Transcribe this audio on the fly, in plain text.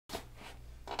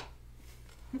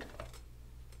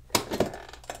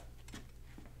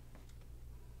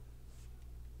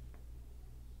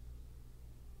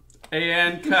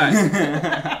And cut.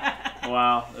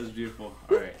 Wow, that was beautiful.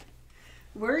 All right.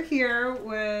 We're here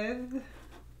with,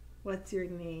 what's your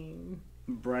name?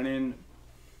 Brennan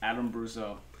Adam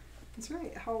Brusso. That's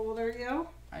right. How old are you?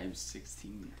 I am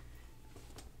 16.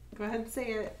 Go ahead and say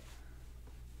it.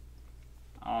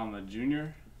 I'm a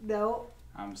junior. No.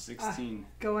 I'm 16.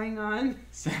 Going on.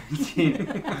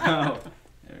 17. Oh,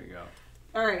 there we go.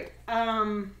 All right.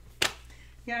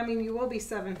 Yeah, I mean, you will be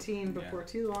 17 before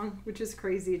too long, which is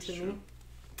crazy to me.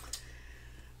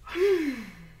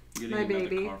 You My getting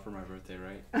baby. another car for my birthday,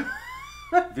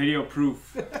 right? Video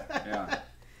proof. Yeah.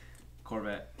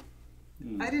 Corvette.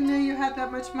 I didn't know you had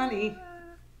that much money.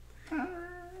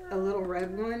 A little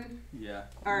red one. Yeah.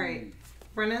 All right.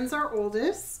 Brennan's our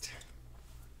oldest.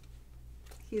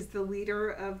 He's the leader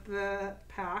of the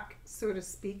pack, so to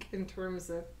speak, in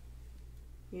terms of,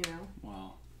 you know,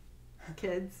 Wow.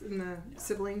 kids and the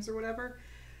siblings or whatever.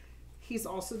 He's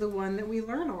also the one that we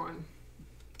learn on.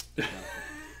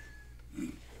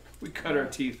 We cut our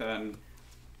teeth on.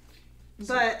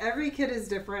 But every kid is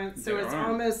different, so They it's are.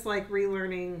 almost like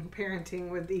relearning parenting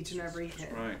with each and every kid.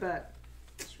 That's right. But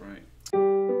That's right.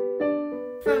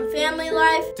 From family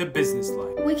life To business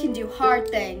life. we can do hard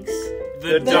things.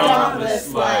 The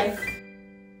dauntless life.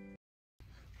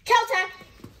 Caltech!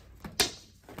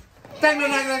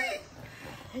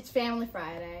 It's Family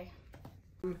Friday.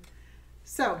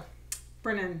 so,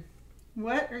 Brennan,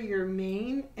 what are your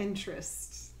main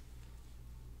interests?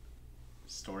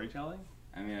 Storytelling?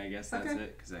 I mean, I guess that's Okay.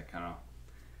 it, because that kind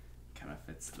of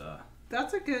fits the,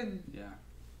 That's a good yeah.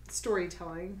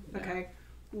 storytelling. Yeah. Okay.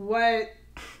 What?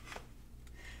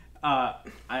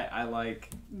 I like...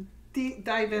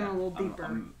 Dive in yeah, a little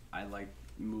deeper. I like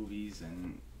movies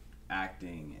and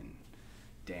acting and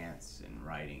dance and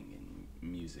writing and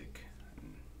music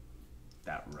and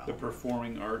that realm. The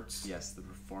performing arts. Yes, the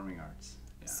performing arts.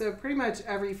 Yeah. So pretty much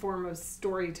every form of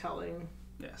storytelling.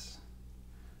 Yes.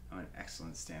 I'm an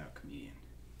excellent stand-up comedian.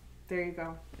 There you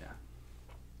go. Yeah.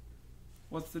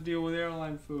 What's the deal with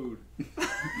airline food?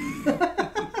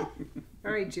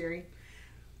 All right, Jerry.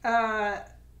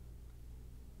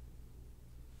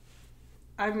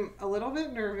 I'm a little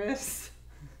bit nervous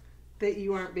that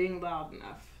you aren't being loud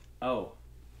enough. Oh.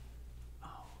 Oh,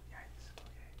 yikes.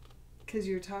 Okay. Because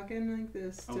you're talking like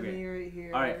this to Okay. me right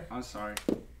here. All right, I'm sorry.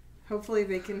 Hopefully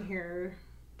they can hear.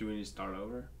 Do we need to start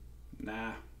over?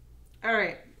 Nah. All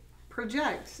right.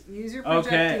 Project. Use your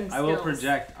projecting Okay, skills. I will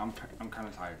project. I'm kind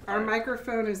of tired. Our All right.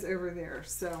 microphone is over there,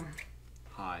 so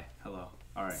Hi. Hello.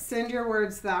 All right. send your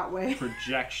words that way.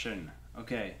 Projection.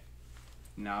 Okay.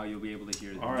 Now you'll be able to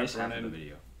hear All right, this half of the Brennan.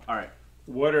 video. All right.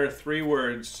 What are 3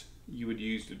 words you would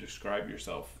use to describe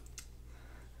yourself?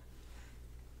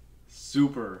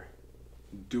 Super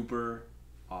duper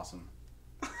awesome.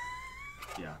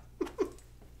 Yeah.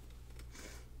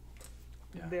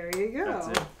 Yeah. There you go. That's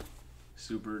it.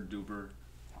 Super duper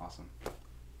awesome.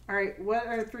 All right. What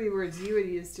are 3 words you would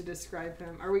use to describe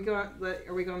him? Are we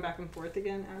going back and forth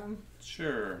again, Adam?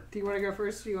 Sure. Do you want to go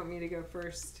first, or do you want me to go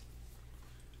first?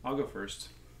 I'll go first.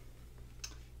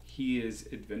 He is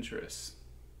adventurous.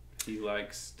 He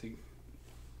likes to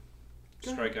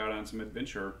strike out on some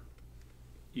adventure.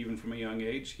 Even from a young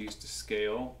age, he used to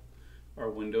scale our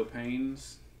window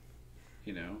panes.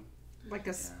 You know. Like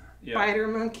a Yeah. spider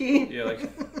monkey? Yeah, like.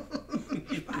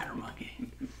 Spider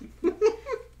monkey.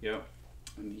 Yep.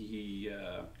 And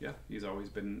he's always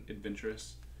been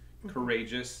adventurous,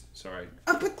 courageous. Sorry.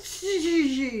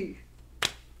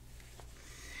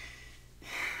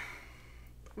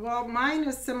 Well, mine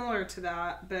is similar to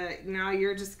that, but now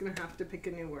you're just going to have to pick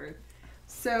a new word.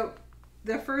 So,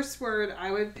 the first word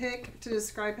I would pick to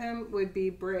describe him would be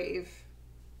brave.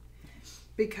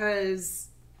 Because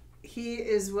he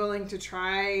is willing to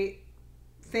try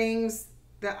things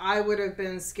that I would have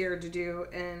been scared to do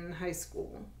in high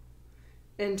school.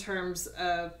 In terms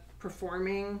of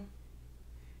performing.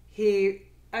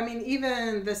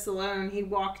 Even this alone, he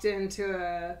walked into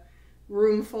a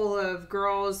room full of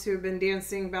girls who have been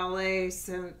dancing ballet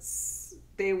since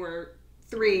they were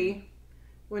 3,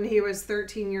 when he was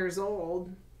 13 years old.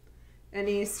 And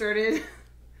he started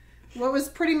what was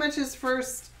pretty much his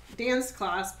first dance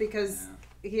class because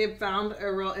he had found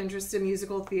a real interest in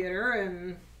musical theater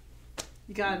and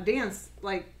you gotta dance.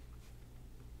 Like,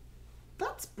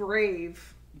 that's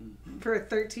brave for a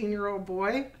 13-year-old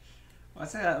boy. Well, I'd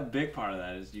say a big part of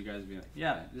that is you guys being like,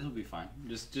 yeah, this will be fine.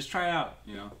 Just try it out,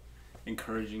 you know.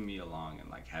 Encouraging me along and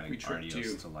like having We tricked you.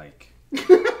 cardios to like.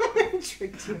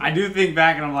 Tricked you. I do think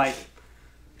back and I'm like,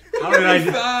 how did I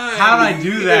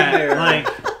do that? Like,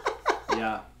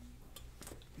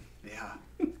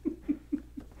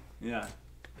 yeah.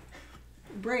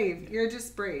 Brave. You're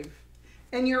just brave.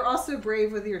 And you're also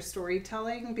brave with your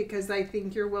storytelling because I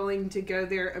think you're willing to go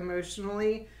there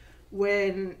emotionally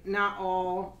when not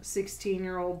all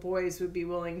 16-year-old boys would be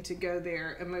willing to go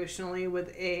there emotionally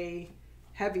with a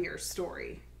heavier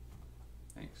story.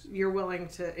 Thanks. You're willing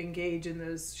to engage in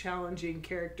those challenging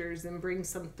characters and bring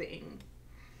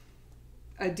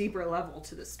a deeper level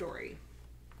to the story.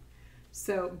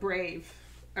 So, brave.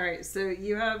 All right, so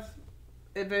you have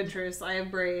adventurous, I have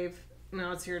brave.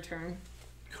 Now it's your turn.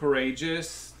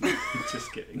 Courageous.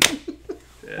 Just kidding.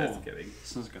 Just kidding.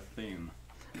 Sounds like a theme.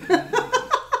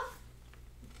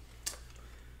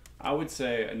 I would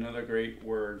say another great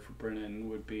word for Brennan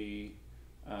would be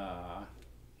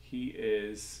he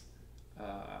is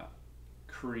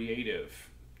creative.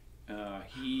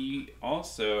 He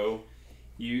also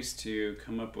used to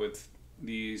come up with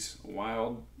these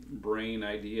wild brain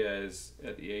ideas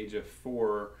at the age of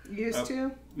 4. Used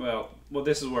to? Well,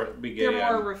 this is where it began.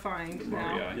 They're more refined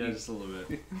now. Yeah, just a little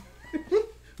bit.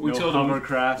 We no told him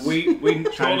hovercrafts. We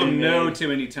told him no made. too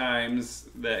many times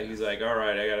that he's like, all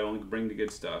right, I gotta only bring the good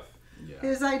stuff. Yeah.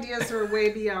 His ideas were way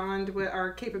beyond what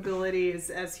our capabilities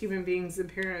as human beings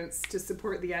and parents to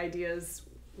support the ideas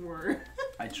were.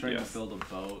 I tried Yes. to build a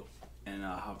boat and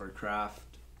a hovercraft,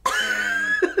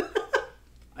 and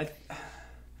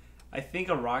I think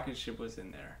a rocket ship was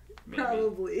in there. Maybe,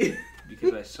 Probably.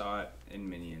 because I saw it in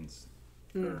Minions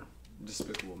or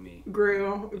Despicable Me.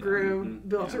 Grew,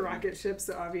 built Yeah. a rocket ship,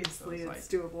 so obviously So it's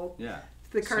it's doable. Yeah.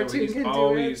 The cartoon so he's can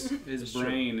always, do it. his It's true.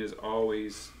 brain is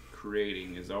always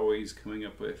creating, is always coming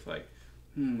up with like,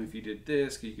 if you did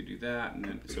this, you could do that, and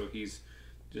then so he's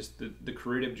just the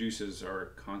creative juices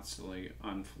are constantly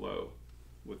on flow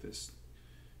with this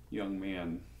young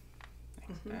man.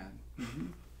 Thanks, Dad.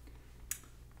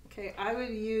 Okay, I would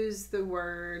use the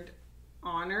word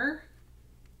honor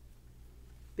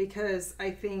because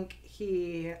I think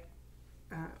he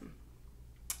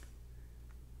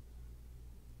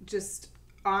just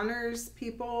honors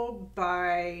people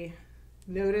by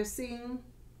noticing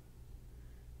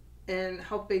and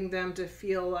helping them to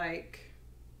feel like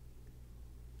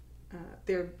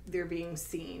they're being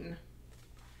seen,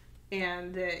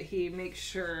 and that he makes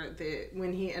sure that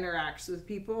when he interacts with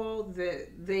people that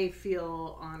they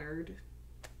feel honored.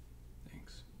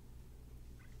 Thanks.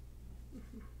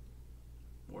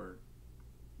 Word.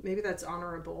 Maybe that's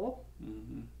honorable.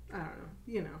 Mm-hmm. I don't know.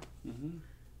 You know. Mm-hmm.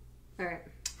 All right.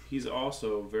 He's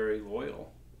also very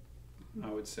loyal. I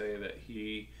would say that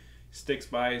he sticks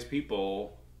by his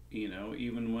people,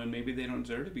 even when maybe they don't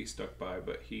deserve to be stuck by,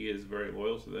 but he is very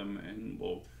loyal to them and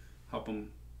will help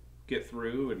them get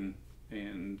through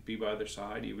and be by their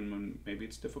side even when maybe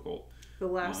it's difficult. The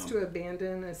last to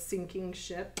abandon a sinking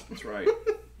ship. That's right.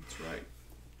 That's right.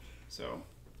 So,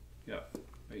 yeah,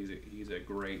 he's a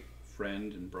great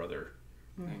friend and brother.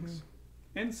 Thanks.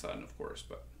 And son, of course,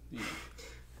 but,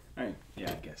 All right.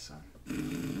 Yeah, I guess so.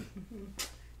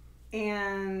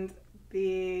 And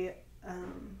the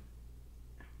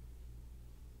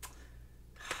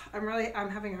I'm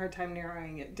having a hard time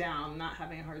narrowing it down, not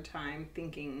having a hard time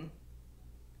thinking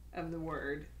of the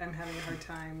word. I'm having a hard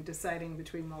time deciding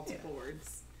between multiple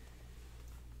words.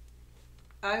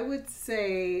 I would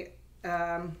say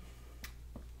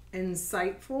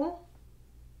insightful.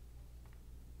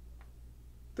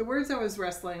 The words I was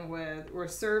wrestling with were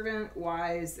servant,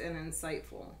 wise, and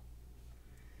insightful.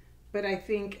 But I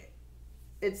think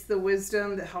it's the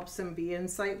wisdom that helps him be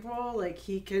insightful. Like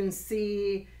he can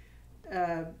see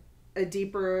a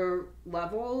deeper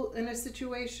level in a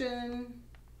situation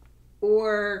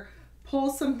or pull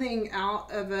something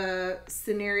out of a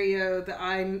scenario that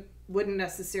I wouldn't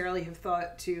necessarily have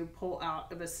thought to pull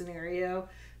out of a scenario.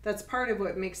 That's part of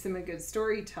what makes him a good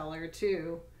storyteller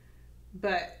too.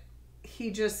 But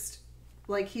he just,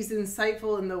 like, he's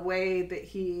insightful in the way that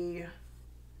he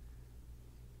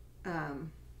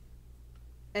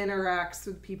interacts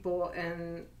with people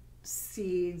and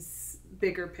sees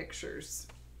bigger pictures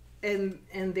in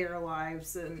their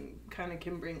lives and kind of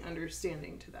can bring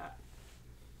understanding to that.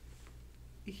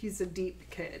 He's a deep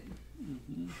kid.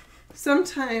 Mm-hmm.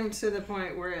 Sometimes to the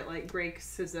point where it like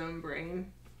breaks his own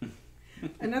brain.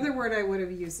 Another word I would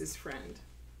have used is friend.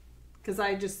 Because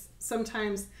I just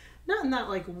sometimes, not in that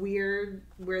like weird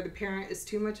where the parent is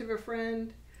too much of a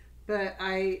friend, but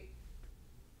I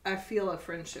feel a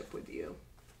friendship with you.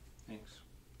 Thanks.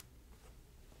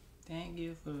 Thank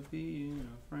you for being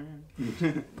a friend.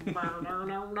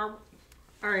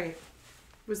 All right.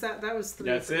 That was 3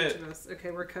 That's for each it. of us.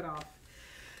 Okay, we're cut off.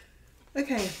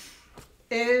 Okay.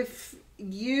 If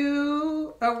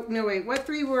you... Oh, no, wait. What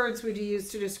 3 words would you use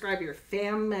to describe your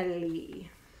family?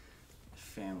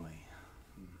 Family.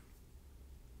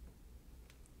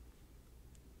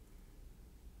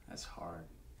 That's hard.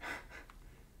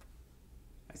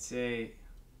 I'd say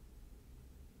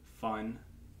fun,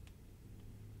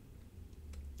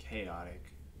 chaotic.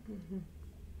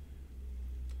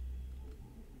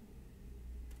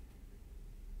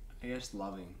 I guess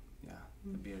loving. Yeah,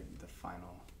 would be the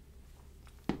final.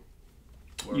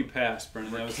 You passed,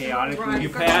 Brennan. We're That was- chaotic. Right. You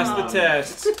passed the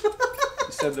test. You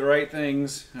said the right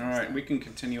things. All right, we can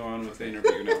continue on with the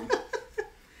interview now.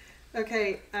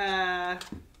 Okay,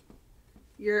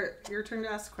 your turn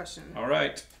to ask a question. All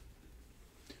right.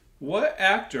 What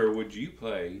actor would you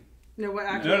play? No, what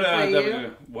actor would play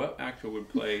you? What actor would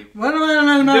play? No.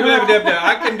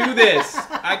 I can do this.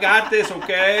 I got this.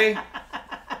 Okay.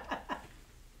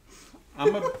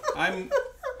 I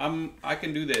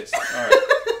can do this. All right.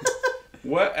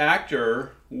 What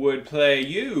actor would play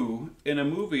you in a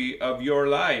movie of your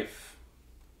life?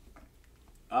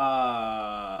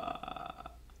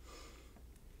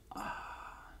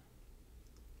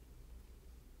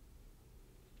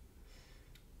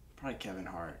 Probably Kevin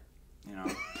Hart. You know,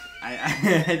 I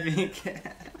think.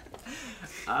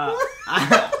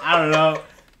 I don't know.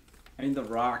 I mean, The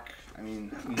Rock. I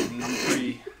mean, I'm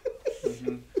pretty.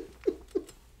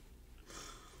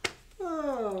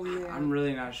 Oh man. I'm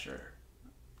really not sure.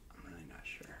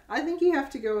 I think you have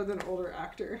to go with an older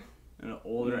actor An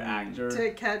older actor.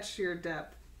 to catch your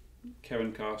depth.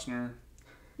 Kevin Costner.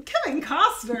 Kevin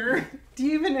Costner. Do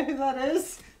you even know who that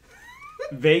is?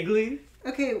 Vaguely.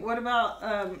 Okay, what about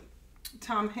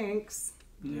Tom Hanks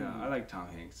Yeah, I like Tom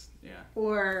Hanks. Yeah,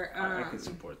 or I could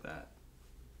support that.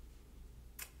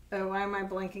 oh, why am I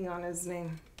blanking on his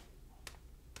name?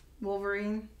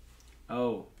 Wolverine.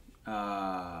 Oh,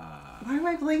 Why am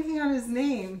I blanking on his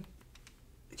name?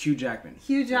 Hugh Jackman.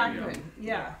 Hugh There you go. Jackman.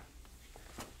 Yeah.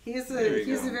 He's There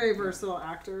you a go. very versatile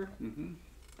actor. Mm-hmm.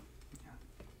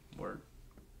 Word.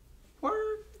 Or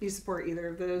you support either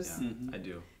of those. Yeah, Mhm. I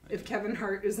do. If Kevin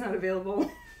Hart is not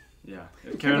available, Yeah.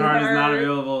 If Kevin Hart is not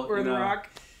available, or you The know. Rock.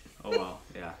 Oh well,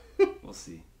 yeah. We'll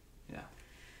see.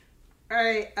 All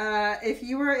right. If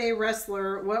you were a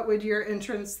wrestler, what would your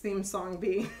entrance theme song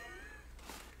be?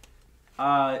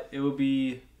 It would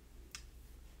be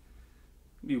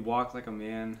 "Walk Like a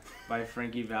Man" by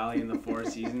Frankie Valli in the Four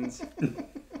Seasons.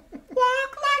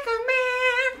 Walk like a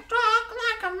man, talk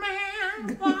like a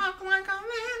man, walk like a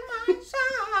man, my son.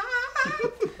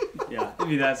 Yeah, it'd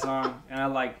be that song, and I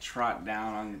like trot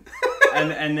down on,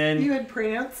 and then You would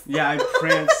prance. yeah, I'd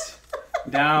prance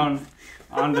down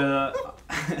onto the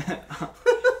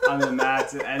on the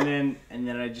mats, and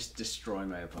then I just destroy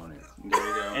my opponent. There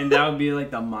you go. And that would be like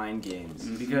the mind games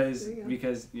because There you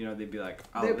go. you know they'd be like,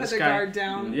 oh, They put this the guy, guard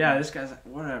down. yeah, this guy's like,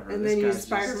 whatever. And this then you guy's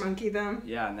spider just- monkey them.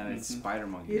 Yeah, and then I'd spider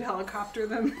monkey. You'd helicopter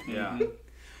them. Yeah. Mhm.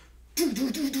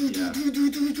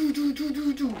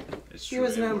 Yeah. It's He true,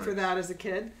 was it known for works. that as a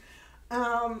kid.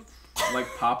 Like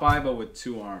Popeye, but with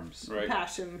two arms. Right.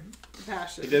 Passion.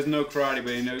 He doesn't know karate,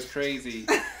 but he knows crazy.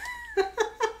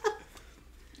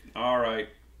 All right.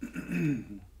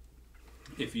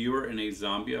 If you were in a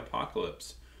zombie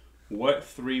apocalypse, what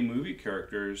 3 movie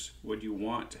characters would you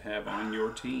want to have on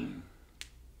your team?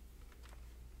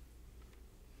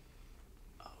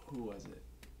 Who was it?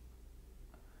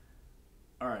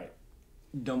 All right,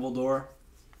 Dumbledore,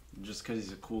 just because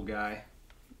he's a cool guy,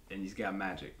 and he's got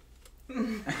magic.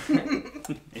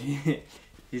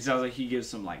 He sounds like he gives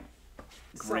some like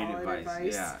great Solid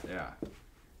advice. Yeah.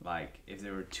 Like if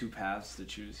there were 2 paths to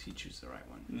choose, he'd choose the right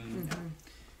one. Mm-hmm.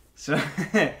 So,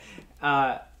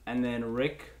 and then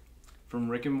Rick from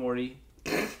Rick and Morty,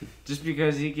 just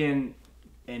because he can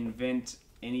invent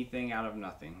anything out of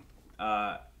nothing.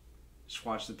 Just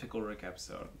watch the Pickle Rick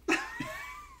episode.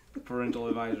 Parental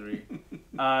advisory.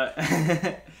 I'm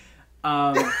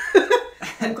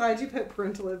glad you put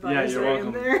parental Yeah, advisory you're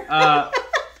welcome. in there.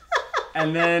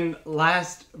 And then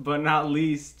last but not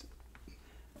least,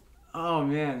 oh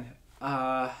man,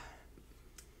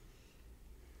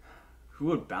 who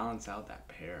would balance out that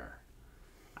pair?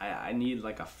 I need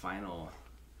like a final,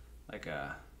 like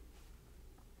a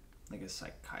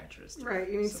psychiatrist. Right,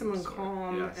 you need some someone sort.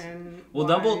 calm Yes. and Well,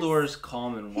 wise. Dumbledore's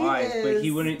calm and He wise, but he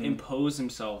is. wouldn't impose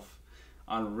himself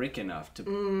on Rick enough to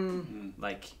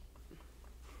like.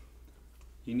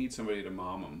 You need somebody to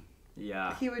mom him.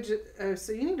 Yeah. He would just, oh,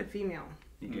 so you need a female.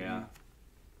 Yeah.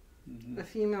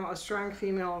 A strong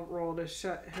female role to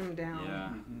shut him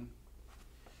down.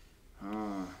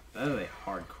 Yeah. That is a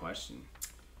hard question.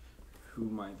 Who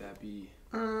might that be?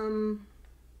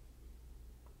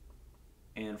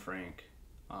 Anne Frank.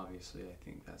 Obviously, I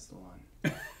think that's the one.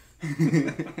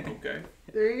 Okay.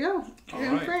 There you go. All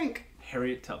Anne right. Frank.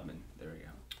 Harriet Tubman. There we go.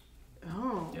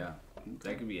 Oh. Yeah.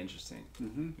 That could be interesting.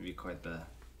 Mm-hmm. It'd be quite the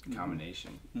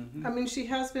combination. I mean, she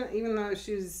has been, even though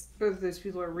both of those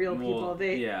people are real people,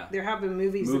 there have been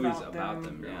movies about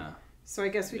them. Yeah. So I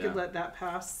guess we could let that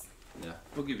pass. Yeah.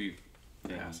 We'll give you a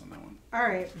pass on that one. All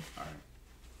right.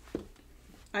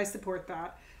 I support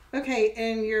that. Okay,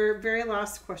 and your very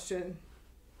last question.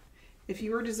 If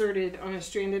you were deserted on a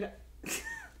stranded...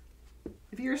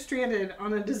 If you were stranded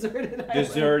on a deserted island...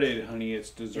 Deserted, honey, it's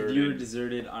deserted. If you were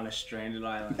deserted on a stranded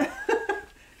island.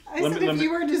 If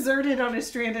you were deserted on a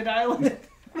stranded island...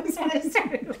 That's what I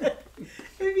started with.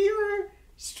 If you were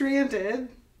stranded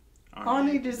on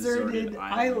a deserted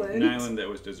island... An island that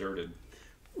was deserted.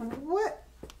 What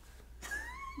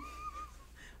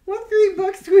 3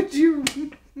 books would you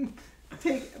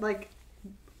take,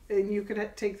 and you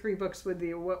could take 3 books with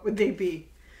you, what would they be?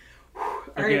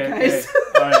 Alright, guys.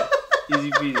 All right.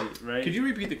 Easy peasy, right? Could you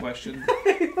repeat the question?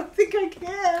 I don't think I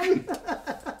can.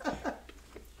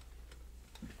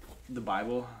 The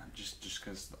Bible, just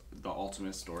because the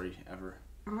ultimate story ever.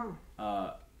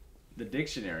 The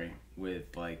dictionary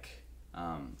with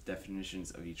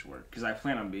definitions of each word, because I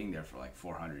plan on being there for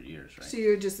 400 years, right? So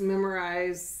you would just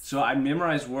memorize. So I'd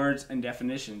memorize words and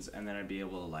definitions, and then I'd be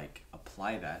able to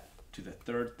apply that to the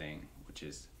third thing, which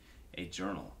is a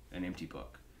journal, an empty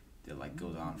book that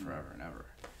goes on forever and ever.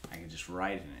 I can just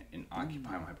write in it and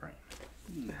occupy my brain.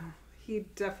 He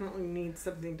definitely needs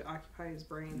something to occupy his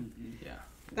brain. Yeah.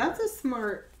 That's a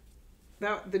smart.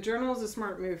 The journal is a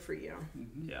smart move for you.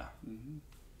 Yeah.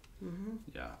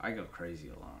 Yeah, I go crazy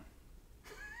alone.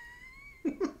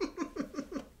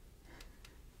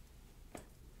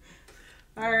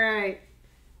 All right,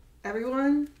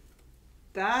 everyone.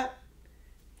 That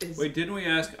is. Wait, didn't we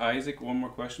ask Isaac one more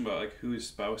question about who his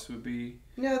spouse would be?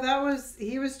 No, that was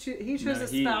he chose a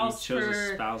spouse. He chose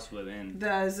a spouse within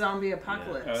the zombie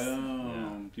apocalypse. Yeah.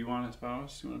 Oh, do you want a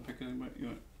spouse? You want to pick anybody?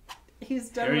 He's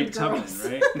done Harriet with Tubman, girls.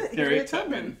 right? Harriet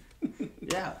Tubman.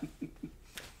 Yeah.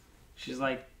 She's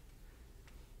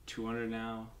 200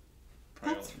 now.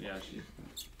 Probably,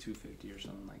 she's 250 or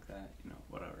something like that.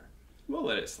 Whatever. We'll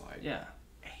let it slide. Yeah.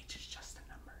 Age is just a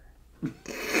number.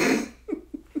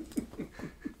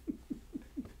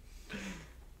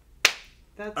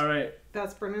 All right.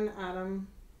 That's Brennan Adam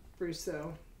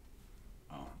Russo.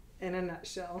 Oh. In a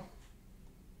nutshell.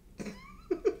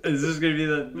 Is this gonna be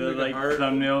the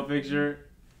thumbnail picture?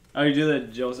 Oh, you do the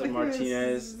Joseph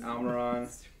Martinez Almiron.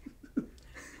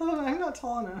 Hold on, I'm not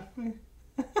tall enough.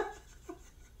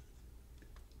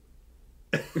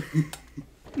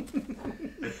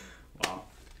 Wow.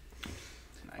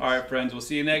 Nice. All right, friends. We'll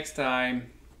see you next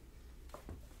time.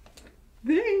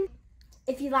 Bing.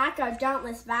 If you like our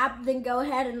Dauntless vibe, then go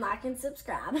ahead and like and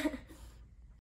subscribe.